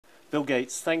Bill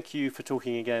Gates, thank you for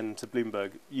talking again to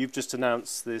Bloomberg. You've just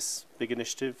announced this big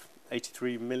initiative,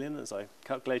 83 million as I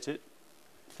calculate it,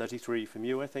 33 from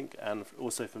you, I think, and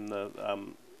also from the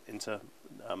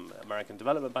Inter-American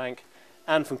Development Bank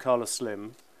and from Carlos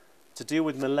Slim to deal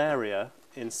with malaria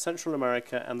in Central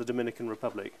America and the Dominican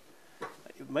Republic.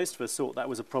 Most of us thought that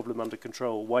was a problem under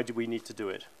control. Why do we need to do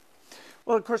it?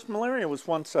 Well, of course, malaria was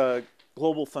once a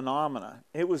global phenomenon.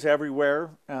 It was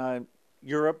everywhere.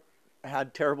 Europe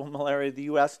had terrible malaria. The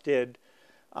U.S. did.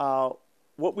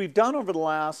 What we've done over the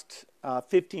last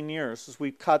 15 years is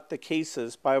we've cut the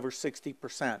cases by over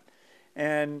 60%.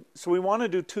 And so we want to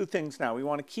do two things now. We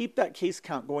want to keep that case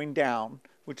count going down,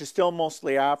 which is still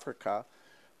mostly Africa,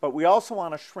 but we also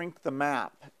want to shrink the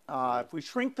map. If we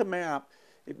shrink the map,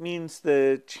 it means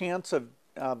the chance of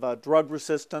drug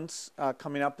resistance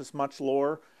coming up is much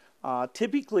lower.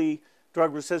 Typically,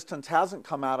 drug resistance hasn't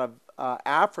come out of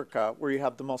Africa, where you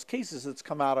have the most cases. It's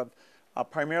come out of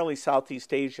primarily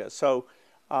Southeast Asia. So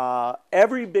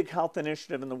every big health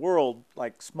initiative in the world,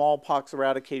 like smallpox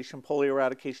eradication, polio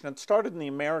eradication, it started in the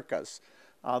Americas.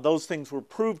 Those things were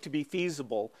proved to be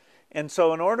feasible. And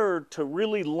so in order to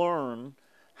really learn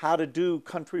how to do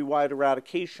countrywide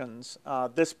eradications,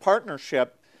 this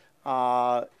partnership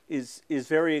is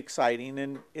very exciting,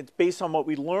 and it's based on what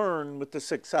we learn with the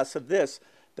success of this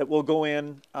that will go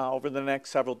in over the next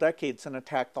several decades and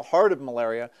attack the heart of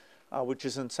malaria, which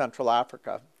is in Central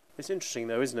Africa. It's interesting,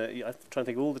 though, isn't it? I'm trying to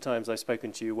think of all the times I've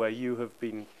spoken to you where you have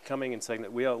been coming and saying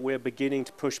that we're beginning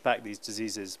to push back these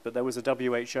diseases, but there was a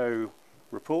WHO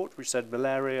report which said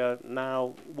malaria,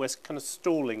 now we're kind of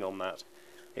stalling on that.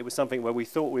 It was something where we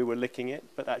thought we were licking it,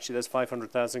 but actually there's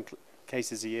 500,000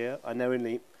 cases a year. I know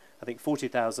only, I think,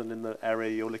 40,000 in the area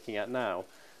you're looking at now.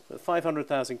 But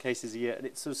 500,000 cases a year, and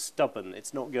it's so stubborn,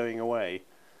 it's not going away.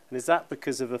 And is that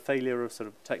because of a failure of sort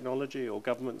of technology or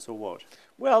governments or what?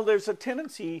 Well, there's a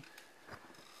tendency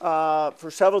for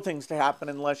several things to happen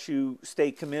unless you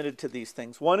stay committed to these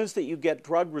things. One is that you get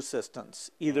drug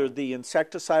resistance, either the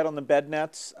insecticide on the bed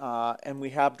nets, and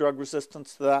we have drug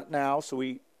resistance to that now, so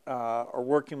we are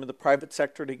working with the private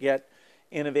sector to get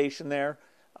innovation there.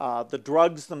 The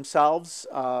drugs themselves,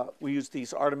 we use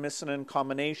these artemisinin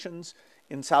combinations.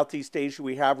 In Southeast Asia,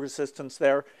 we have resistance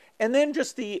there. And then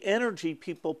just the energy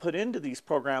people put into these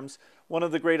programs. One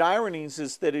of the great ironies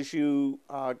is that as you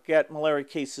get malaria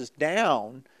cases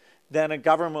down, then a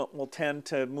government will tend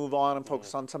to move on and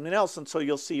focus on something else, and so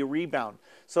you'll see a rebound.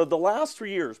 So the last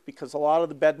 3 years, because a lot of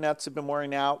the bed nets have been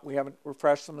wearing out, we haven't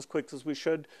refreshed them as quick as we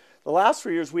should. The last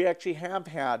 3 years, we actually have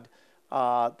had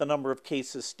the number of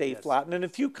cases stay flat. And in a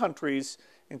few countries,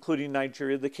 including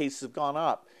Nigeria, the cases have gone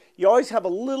up. You always have a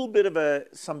little bit of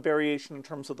some variation in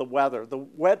terms of the weather. The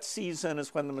wet season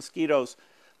is when the mosquitoes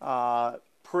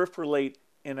proliferate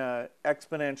in an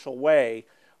exponential way.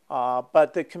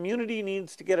 But the community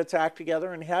needs to get its act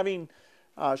together, and having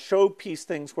showpiece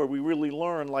things where we really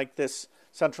learn, like this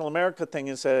Central America thing,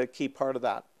 is a key part of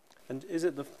that. And is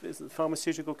it the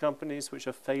pharmaceutical companies which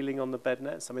are failing on the bed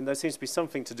nets? I mean, there seems to be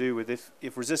something to do with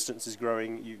if resistance is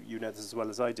growing, you know this as well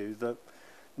as I do, that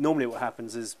normally what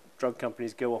happens is drug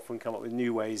companies go off and come up with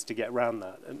new ways to get around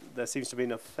that. And there seems to be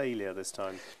a failure this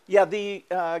time. Yeah, the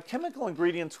chemical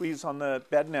ingredients we use on the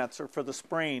bed nets or for the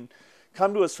spraying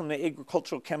come to us from the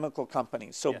agricultural chemical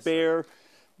companies. So yes, Bayer,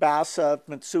 BASF,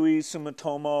 Mitsui,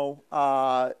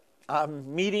 Sumitomo.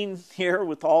 I'm meeting here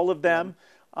with all of them.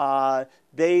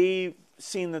 They've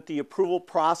seen that the approval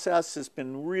process has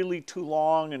been really too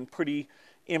long and pretty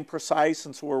imprecise,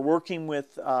 and so we're working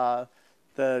with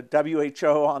the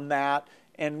WHO on that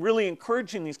and really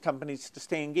encouraging these companies to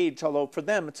stay engaged, although for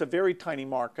them it's a very tiny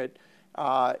market.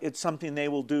 It's something they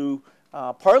will do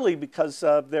partly because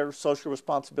of their social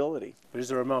responsibility. But is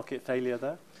there a market failure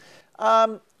there?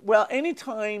 Well,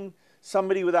 anytime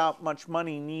somebody without much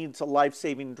money needs a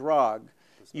life-saving drug,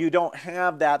 you don't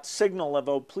have that signal of,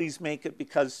 oh, please make it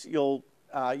because you'll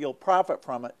profit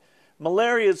from it.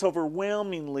 Malaria is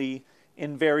overwhelmingly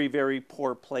in very, very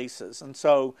poor places. And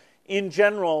so in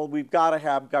general, we've got to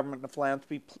have government and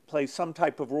philanthropy play some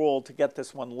type of role to get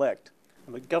this one licked.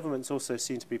 But governments also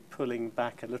seem to be pulling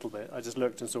back a little bit. I just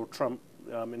looked and saw Trump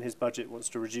in his budget wants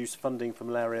to reduce funding for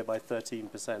malaria by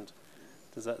 13%.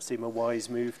 Does that seem a wise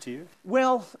move to you?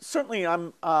 Well, certainly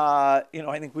I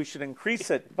think we should increase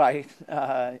it by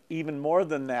even more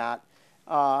than that.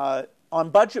 On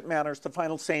budget matters, the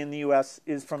final say in the U.S.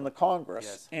 is from the Congress.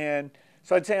 Yes. And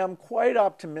so I'd say I'm quite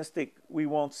optimistic we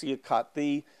won't see a cut.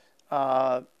 The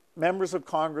members of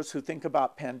Congress who think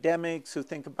about pandemics, who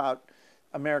think about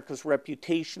America's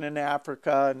reputation in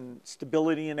Africa and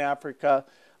stability in Africa,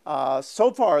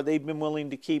 so far they've been willing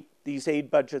to keep these aid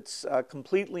budgets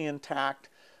completely intact.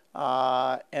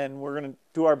 and we're going to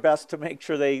do our best to make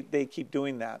sure they keep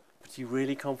doing that. But are you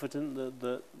really confident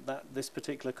that this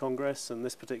particular Congress and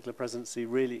this particular presidency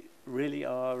really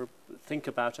think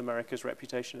about America's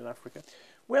reputation in Africa?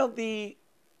 Well,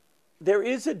 there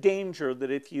is a danger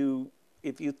that if you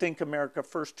think America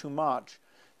first too much,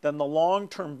 then the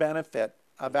long-term benefit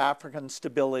of African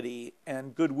stability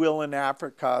and goodwill in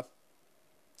Africa,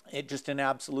 just in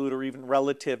absolute or even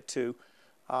relative to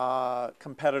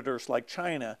competitors like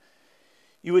China,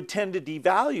 you would tend to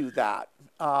devalue that.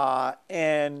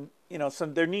 And so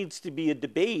there needs to be a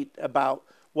debate about,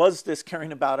 was this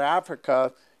caring about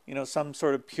Africa, some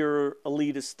sort of pure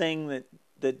elitist thing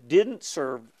that didn't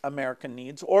serve American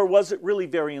needs, or was it really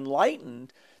very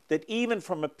enlightened that even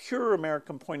from a pure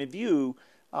American point of view,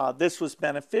 this was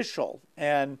beneficial?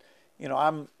 And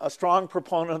I'm a strong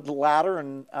proponent of the latter.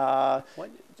 And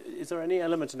is there any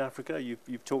element in Africa?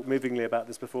 You've talked movingly about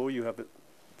this before. You have a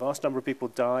vast number of people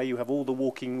die. You have all the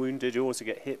walking wounded. You also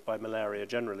get hit by malaria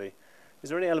generally. Is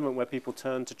there any element where people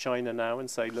turn to China now and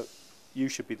say, look, you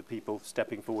should be the people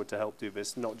stepping forward to help do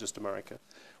this, not just America?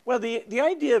 Well, the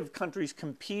idea of countries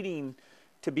competing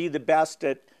to be the best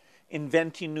at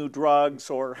inventing new drugs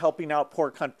or helping out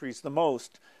poor countries the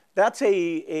most, that's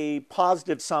a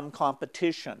positive sum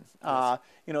competition. Yes.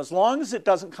 As long as it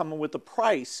doesn't come with a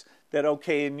price that,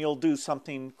 okay, and you'll do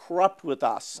something corrupt with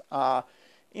us.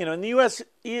 In the U.S.,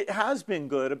 it has been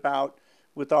good about,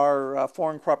 with our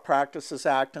Foreign Corrupt Practices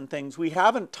Act and things, we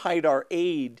haven't tied our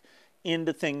aid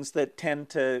into things that tend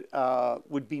to,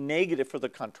 would be negative for the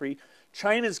country.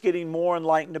 China's getting more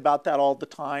enlightened about that all the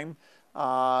time.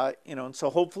 And so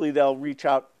hopefully they'll reach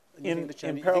out in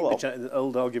parallel. The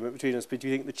old argument between us, but do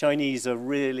you think the Chinese are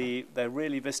really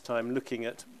this time looking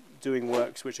at doing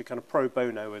works which are kind of pro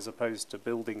bono as opposed to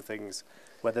building things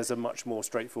where there's a much more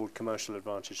straightforward commercial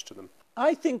advantage to them?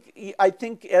 I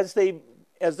think as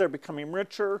they're becoming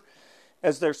richer,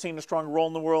 as they're seeing a strong role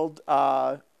in the world,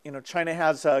 China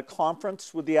has a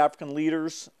conference with the African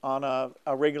leaders on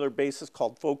a regular basis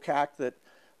called FOCAC that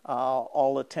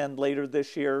I'll attend later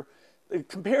this year.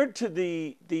 Compared to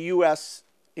the U.S.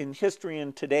 in history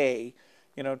and today,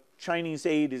 Chinese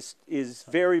aid is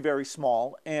very, very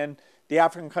small, and the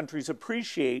African countries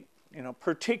appreciate,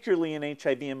 particularly in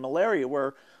HIV and malaria,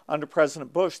 where under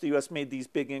President Bush the U.S. made these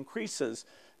big increases.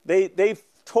 They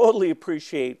totally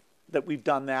appreciate that we've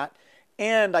done that,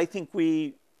 and I think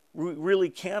we really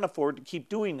can afford to keep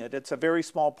doing it. It's a very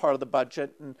small part of the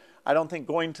budget, and I don't think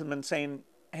going to them and saying,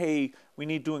 hey, we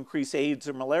need to increase AIDS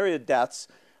or malaria deaths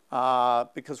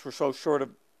because we're so short of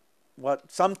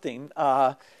something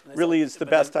really is the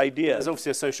best idea. There's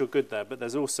obviously a social good there, but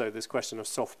there's also this question of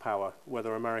soft power,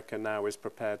 whether America now is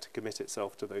prepared to commit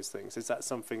itself to those things. Is that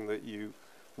something that you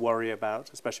worry about,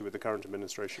 especially with the current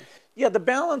administration? Yeah, the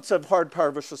balance of hard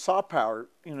power versus soft power,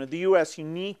 the U.S.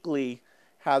 uniquely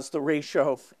has the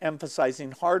ratio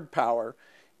emphasizing hard power,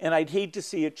 and I'd hate to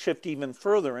see it shift even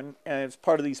further. And as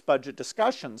part of these budget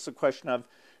discussions, the question of,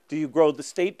 do you grow the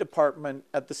State Department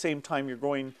at the same time you're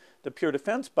growing the pure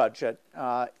defense budget?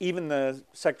 Even the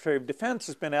Secretary of Defense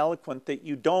has been eloquent that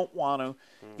you don't want to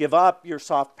give up your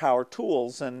soft power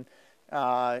tools, and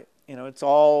it's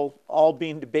all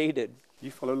being debated. You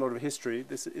follow a lot of history.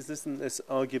 Isn't this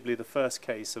arguably the first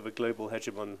case of a global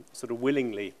hegemon sort of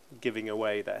willingly giving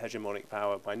away that hegemonic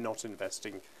power by not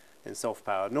investing in soft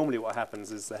power? Normally what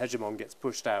happens is the hegemon gets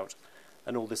pushed out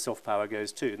and all this soft power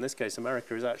goes too. In this case,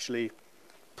 America is actually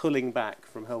pulling back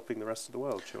from helping the rest of the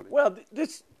world, surely. Well,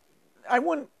 I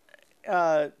wouldn't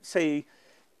say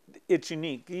it's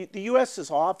unique. The U.S.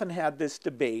 has often had this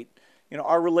debate.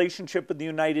 Our relationship with the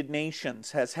United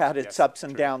Nations has had its ups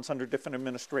and downs under different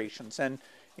administrations, and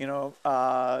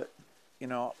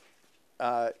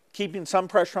keeping some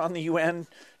pressure on the UN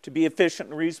to be efficient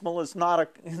and reasonable is not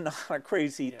a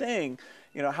crazy thing.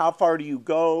 How far do you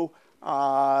go?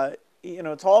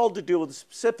 It's all to do with the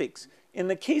specifics. In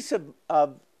the case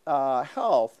of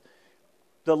health,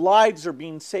 the lives are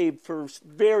being saved for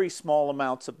very small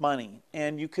amounts of money,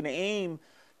 and you can aim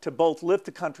to both lift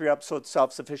the country up so it's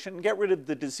self-sufficient and get rid of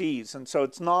the disease. And so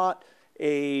it's not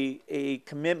a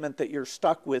commitment that you're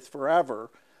stuck with forever.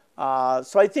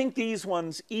 So I think these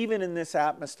ones, even in this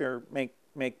atmosphere,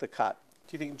 make the cut.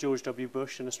 Do you think George W.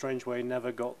 Bush, in a strange way,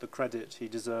 never got the credit he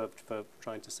deserved for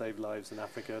trying to save lives in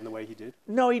Africa in the way he did?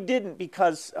 No, he didn't,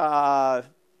 because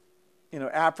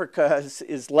Africa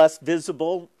is less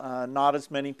visible. Not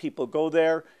as many people go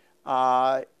there.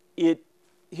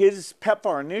 His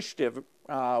PEPFAR initiative,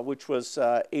 which was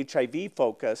HIV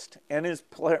focused, and his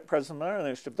President Malaria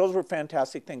initiative, those were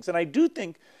fantastic things. And I do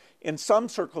think in some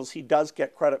circles he does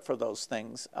get credit for those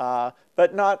things,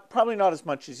 but probably not as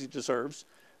much as he deserves.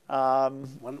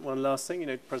 One last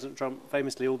thing, President Trump,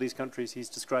 famously, all these countries, he's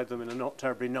described them in a not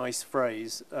terribly nice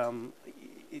phrase.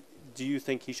 Do you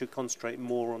think he should concentrate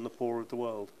more on the poor of the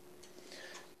world?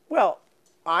 Well,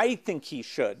 I think he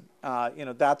should.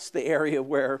 That's the area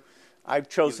where I've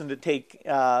chosen to take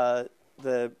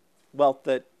the wealth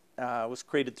that was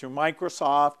created through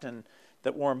Microsoft and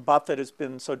that Warren Buffett has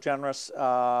been so generous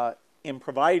in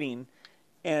providing.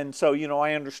 And so,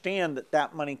 I understand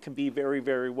that money can be very,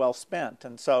 very well spent.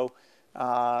 And so,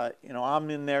 I'm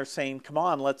in there saying, come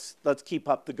on, let's keep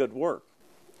up the good work.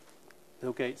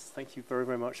 Bill Gates, thank you very,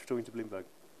 very much for talking to Bloomberg.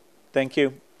 Thank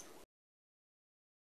you.